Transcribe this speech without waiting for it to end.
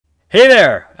Hey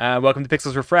there! Welcome to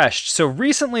Pixels Refreshed. So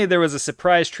recently there was a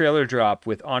surprise trailer drop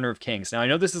with Honor of Kings. Now I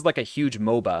know this is like a huge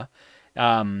MOBA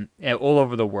all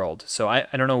over the world. So I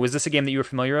don't know, was this a game that you were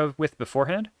familiar with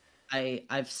beforehand?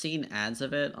 I've seen ads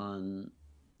of it on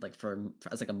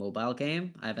as like a mobile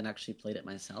game. I haven't actually played it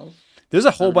myself. There's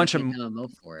a whole They're bunch of making an MMO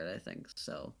for it, I think.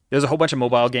 So there's a whole bunch of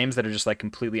mobile games that are just like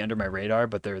completely under my radar,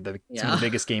 but they're some of yeah, the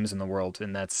biggest games in the world,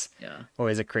 and that's yeah.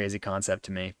 always a crazy concept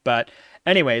to me. But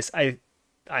anyways,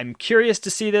 I'm curious to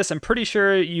see this. I'm pretty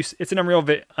sure it's an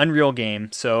Unreal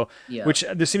game, so Yeah. which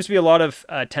there seems to be a lot of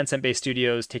Tencent-based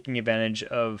studios taking advantage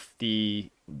of the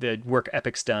work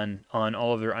Epic's done on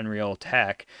all of their Unreal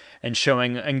tech and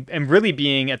showing and really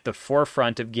being at the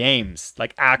forefront of games,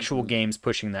 like actual hmm games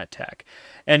pushing that tech.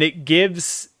 And it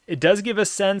does give a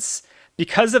sense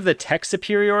because of the tech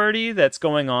superiority that's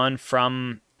going on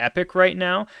from Epic right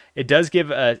now. It does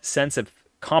give a sense of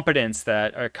competence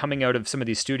that are coming out of some of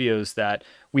these studios that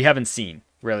we haven't seen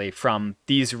really from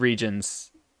these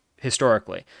regions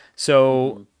historically.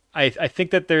 So hmm I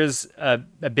think that there's a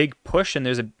big push,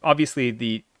 and obviously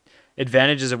the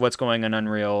advantages of what's going on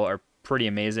Unreal are pretty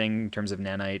amazing in terms of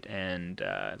Nanite and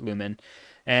Lumen,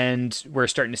 and we're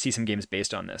starting to see some games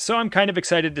based on this. So I'm kind of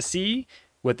excited to see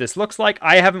what this looks like.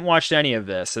 I haven't watched any of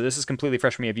this, so this is completely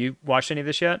fresh for me. Have you watched any of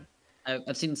this yet?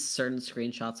 I've seen certain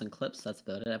screenshots and clips. That's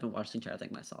about it. I haven't watched the entire thing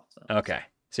myself. So Okay,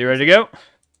 so you ready to go?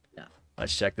 yeah.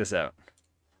 Let's check this out.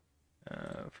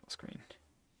 Full screen.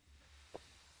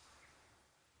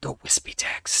 The wispy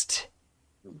text.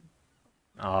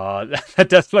 Oh, that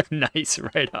does look nice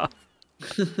right off.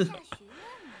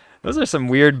 Those are some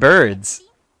weird birds.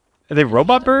 Are they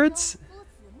robot birds?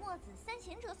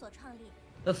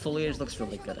 The foliage looks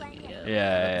really good. I mean, Yeah, it's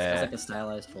yeah, like a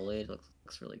stylized foliage. Looks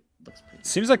pretty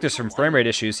seems like there's some frame rate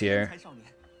issues here.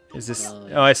 Is this?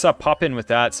 good. Oh, I saw pop in with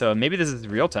that, so maybe this is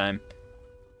real time.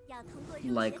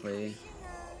 Likely.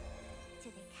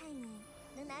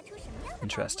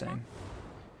 Interesting.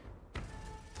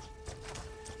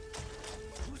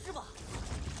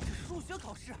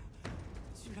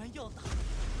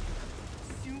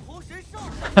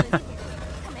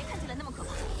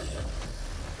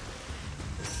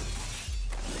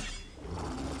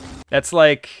 That's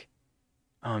like,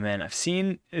 oh man,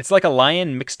 it's like a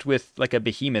lion mixed with like a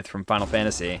behemoth from Final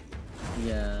Fantasy.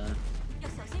 Yeah.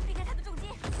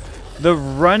 The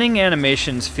running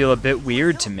animations feel a bit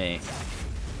weird to me,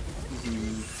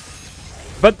 hmm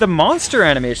but the monster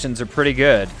animations are pretty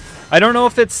good. I don't know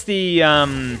if it's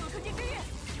you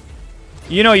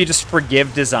just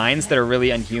forgive designs that are really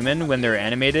unhuman when they're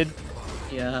animated.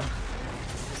 Yeah.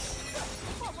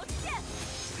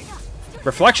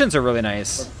 Reflections are really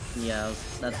nice. Yeah,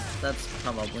 that's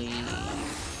probably it's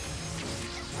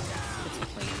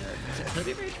planar. Could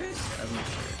it be ray traced? I'm not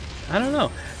sure. I don't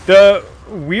know. The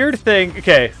weird thing.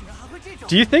 Okay,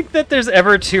 do you think that there's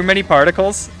ever too many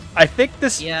particles? I think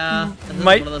this Yeah, this is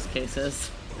might. one of those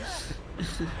cases.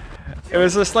 It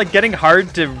was just like getting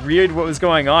hard to read what was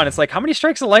going on. It's like, how many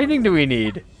strikes of lightning do we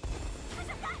need?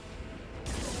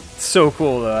 So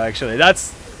cool though, actually.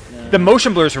 The Yeah.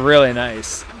 motion blur is really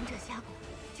nice.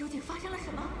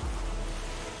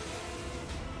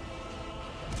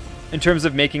 In terms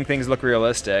of making things look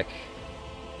realistic.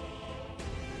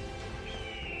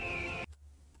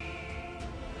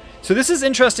 So this is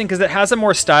interesting because it has a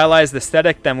more stylized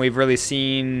aesthetic than we've really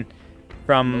seen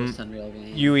from Most Unreal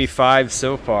games. UE5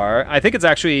 so far. I think it's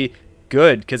actually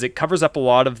good because it covers up a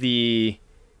lot of the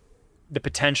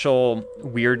potential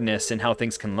weirdness in how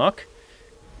things can look.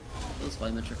 Those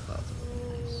volumetric clouds are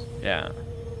really nice.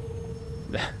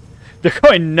 Yeah. They're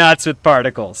going nuts with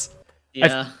particles.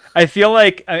 Yeah. I feel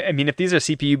like, I mean, if these are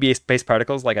CPU based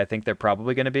particles, like I think they're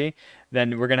probably going to be,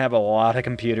 then we're going to have a lot of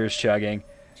computers chugging.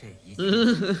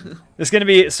 There's going to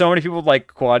be so many people with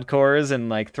like quad cores and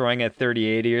like throwing a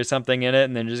 3080 or something in it,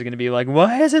 and then just going to be like,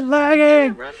 why is it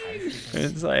lagging?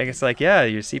 It's like, yeah,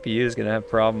 your CPU is going to have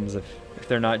problems if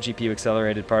they're not GPU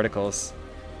accelerated particles.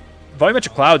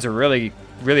 Volumetric clouds are really,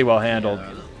 really well handled.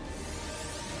 Yeah.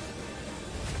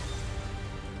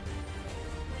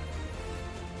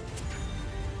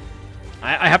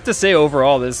 I have to say,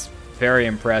 overall, this is very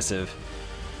impressive.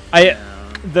 I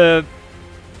Yeah. the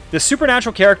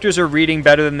supernatural characters are reading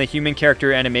better than the human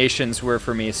character animations were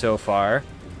for me so far.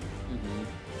 hmm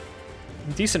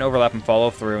Decent overlap and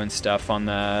follow through and stuff on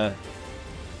the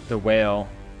whale.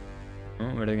 Oh,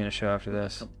 what are they gonna show after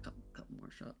this? Couple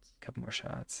more shots. Couple more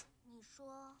shots.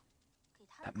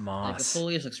 That Like the moss.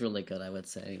 foliage looks really good, I would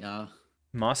say. Yeah.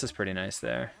 Moss is pretty nice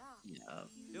there. Yeah.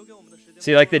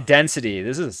 See, like the density.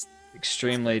 This is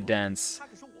extremely dense.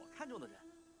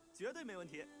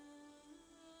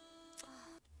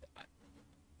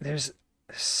 There's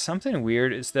something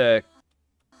weird is the,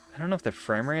 I don't know if the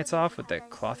frame rate's off with the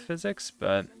cloth physics,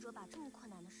 but it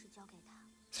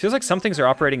feels like some things are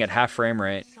operating at half frame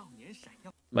rate,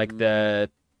 like the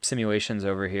simulations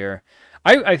over here.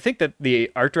 I think that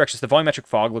the art directions, the volumetric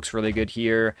fog looks really good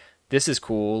here. This is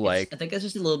cool. Like, I think it's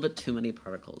just a little bit too many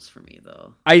particles for me,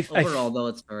 though. Overall, though,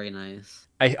 it's very nice.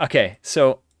 Okay,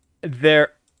 so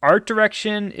their art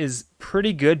direction is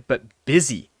pretty good, but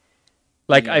busy.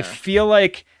 Like, I feel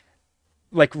like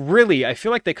really, I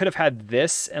feel like they could have had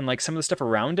this and like some of the stuff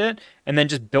around it, and then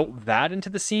just built that into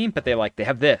the scene. But they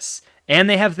have this, and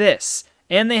they have this,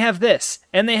 and they have this,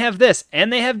 and they have this,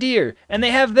 and they have deer, and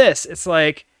they have this. It's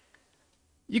like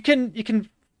you can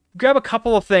grab a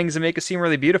couple of things and make it seem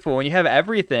really beautiful. When you have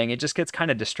everything, it just gets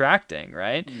kind of distracting,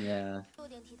 right? Yeah.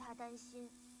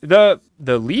 The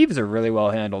leaves are really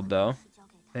well handled, though.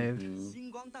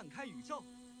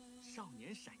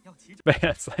 But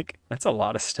that's a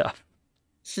lot of stuff.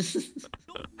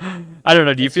 I don't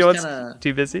know. Do you feel it's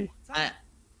too busy?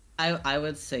 I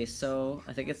would say so.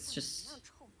 I think it's just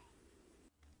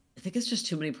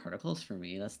too many particles for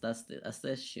me. That's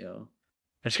the issue.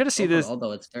 I just gotta see this.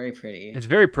 Although it's very pretty. It's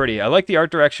very pretty. I like the art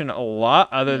direction a lot.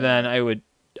 Other than I would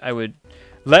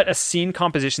let a scene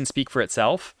composition speak for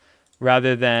itself,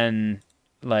 rather than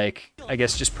like I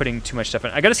guess just putting too much stuff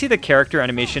in. I gotta see the character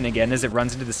animation again as it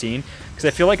runs into the scene, because I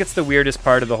feel like it's the weirdest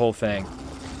part of the whole thing.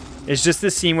 It's just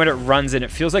this scene when it runs in. It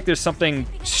feels like there's something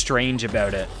strange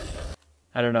about it.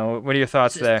 I don't know. What are your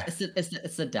thoughts there?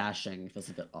 It's the dashing feels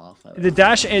a bit off. The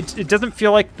dash, it doesn't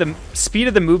feel like the speed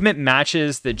of the movement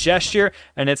matches the gesture,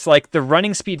 and it's like the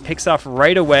running speed picks off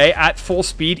right away at full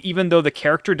speed, even though the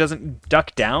character doesn't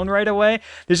duck down right away.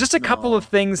 There's just a couple of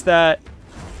things that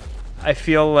I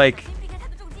feel like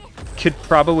could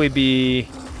probably be...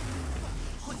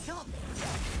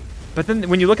 But then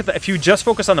when you look at if you just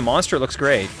focus on the monster, it looks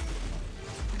great.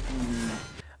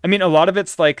 I mean, a lot of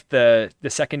it's like the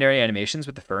secondary animations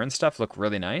with the fur and stuff look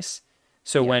really nice.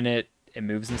 So when it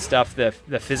moves and stuff, the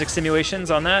physics simulations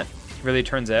on that really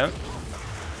turns out.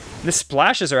 The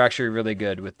splashes are actually really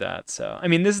good with that. So, I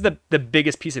mean, this is the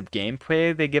biggest piece of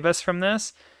gameplay they give us from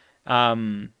this.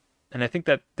 And I think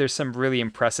that there's some really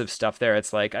impressive stuff there.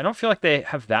 It's like, I don't feel like they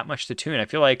have that much to tune. I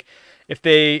feel like if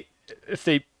they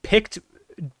picked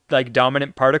like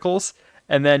dominant particles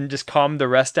and then just calmed the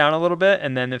rest down a little bit,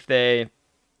 and then if they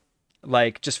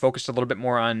like just focused a little bit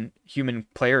more on human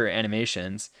player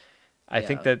animations, I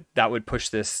think that would push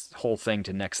this whole thing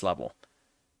to next level.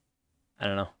 I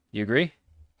don't know. You agree?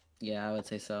 Yeah, I would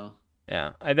say so.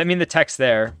 Yeah. I mean, the tech's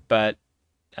there, but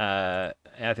I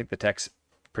think the tech's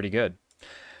pretty good.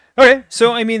 Okay,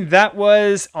 so I mean, that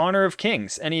was Honor of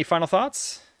Kings. Any final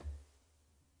thoughts?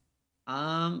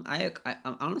 I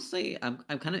honestly, I'm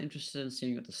kind of interested in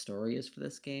seeing what the story is for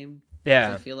this game.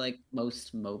 Yeah. I feel like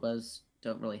most MOBAs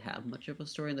don't really have much of a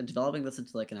story, and they're developing this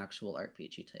into like an actual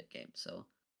RPG type game. So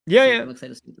I'm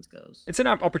excited to see where this goes. It's an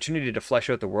opportunity to flesh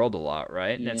out the world a lot,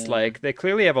 right? And it's like they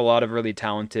clearly have a lot of really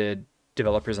talented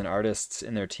developers and artists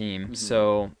in their team.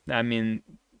 So I mean,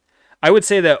 I would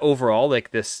say that overall, like,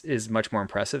 this is much more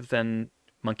impressive than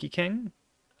Monkey King,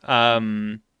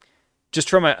 just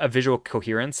from a visual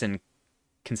coherence and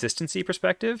consistency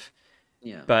perspective.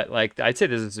 Yeah. But like, I'd say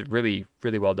this is really,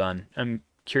 really well done. I'm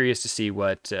curious to see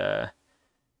what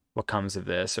comes of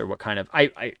this, or what kind of.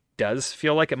 I does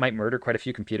feel like it might murder quite a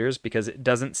few computers, because it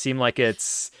doesn't seem like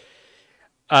it's.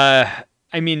 I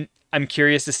mean, I'm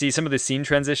curious to see some of the scene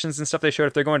transitions and stuff they showed.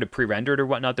 If they're going to pre-rendered or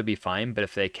whatnot, that'd be fine. But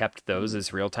if they kept those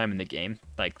as real time in the game,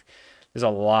 like, there's a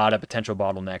lot of potential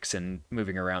bottlenecks in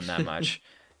moving around that much,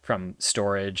 from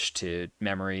storage to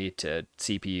memory to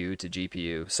CPU to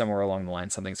GPU. Somewhere along the line,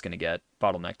 something's going to get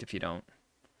bottlenecked if you don't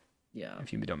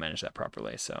manage that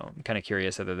properly. So I'm kind of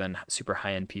curious, other than super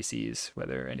high-end PCs,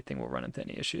 whether anything will run into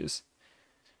any issues.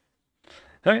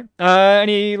 Okay.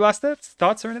 Any last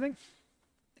thoughts or anything?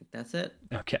 That's it.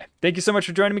 Okay. Thank you so much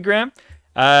for joining me, Graham.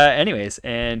 Anyways,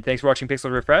 and thanks for watching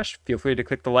Pixel Refresh. Feel free to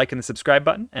click the like and the subscribe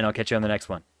button, and I'll catch you on the next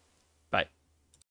one.